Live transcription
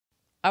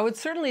I would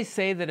certainly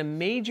say that a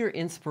major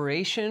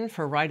inspiration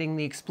for writing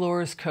the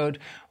Explorer's Code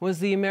was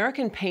the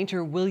American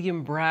painter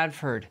William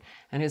Bradford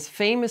and his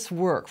famous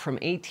work from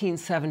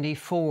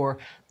 1874,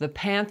 The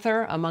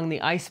Panther Among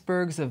the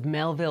Icebergs of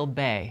Melville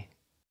Bay.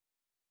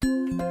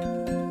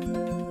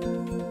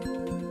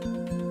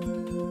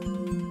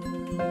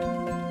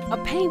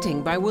 A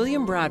painting by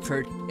William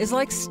Bradford is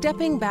like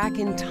stepping back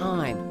in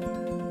time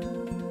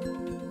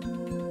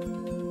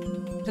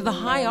to the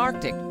high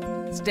Arctic,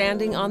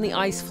 standing on the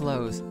ice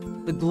floes,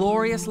 the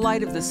glorious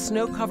light of the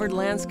snow-covered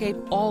landscape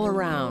all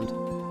around.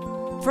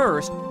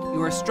 First, you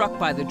are struck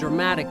by the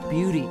dramatic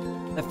beauty,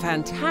 the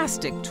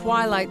fantastic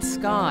twilight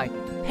sky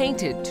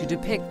painted to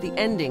depict the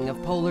ending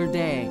of polar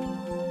day.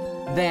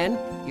 Then,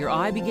 your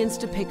eye begins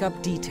to pick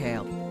up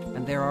detail,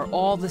 and there are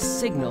all the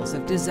signals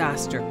of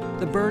disaster,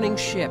 the burning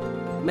ship,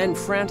 men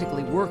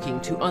frantically working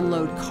to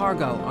unload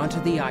cargo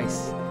onto the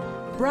ice.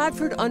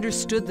 Bradford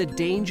understood the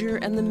danger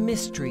and the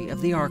mystery of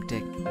the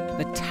Arctic,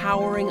 the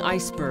towering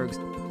icebergs,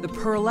 the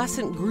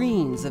pearlescent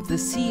greens of the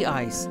sea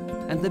ice,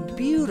 and the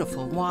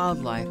beautiful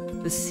wildlife,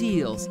 the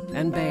seals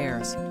and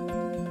bears.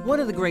 One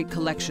of the great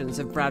collections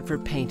of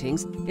Bradford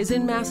paintings is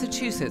in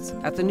Massachusetts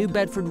at the New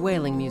Bedford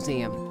Whaling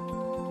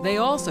Museum. They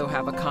also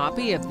have a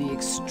copy of the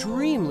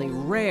extremely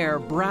rare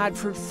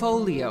Bradford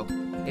Folio,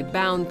 a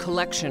bound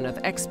collection of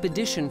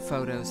expedition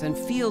photos and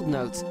field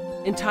notes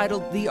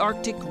entitled The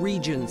Arctic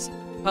Regions,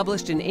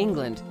 published in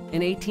England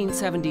in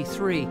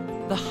 1873,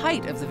 the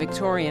height of the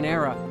Victorian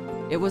era.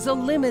 It was a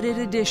limited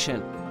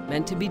edition,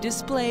 meant to be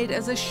displayed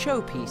as a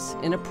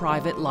showpiece in a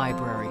private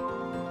library.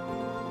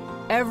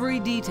 Every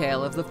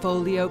detail of the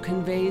folio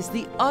conveys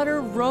the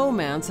utter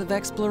romance of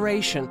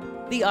exploration,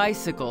 the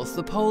icicles,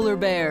 the polar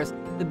bears,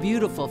 the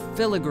beautiful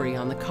filigree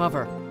on the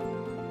cover.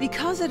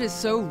 Because it is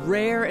so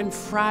rare and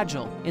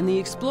fragile, in the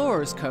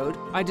Explorer's Code,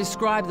 I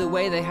describe the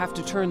way they have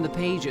to turn the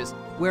pages,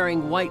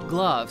 wearing white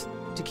gloves,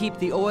 to keep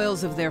the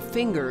oils of their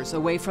fingers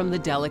away from the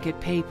delicate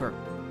paper.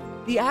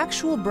 The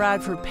actual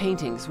Bradford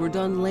paintings were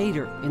done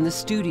later in the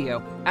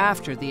studio,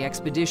 after the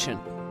expedition.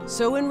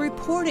 So in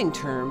reporting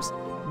terms,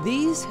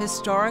 these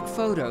historic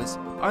photos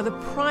are the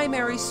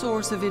primary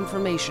source of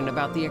information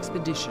about the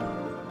expedition.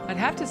 I'd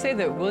have to say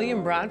that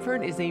William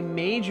Bradford is a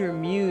major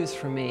muse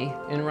for me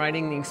in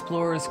writing the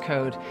Explorer's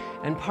Code,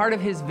 and part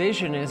of his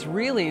vision is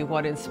really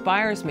what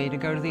inspires me to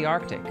go to the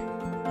Arctic.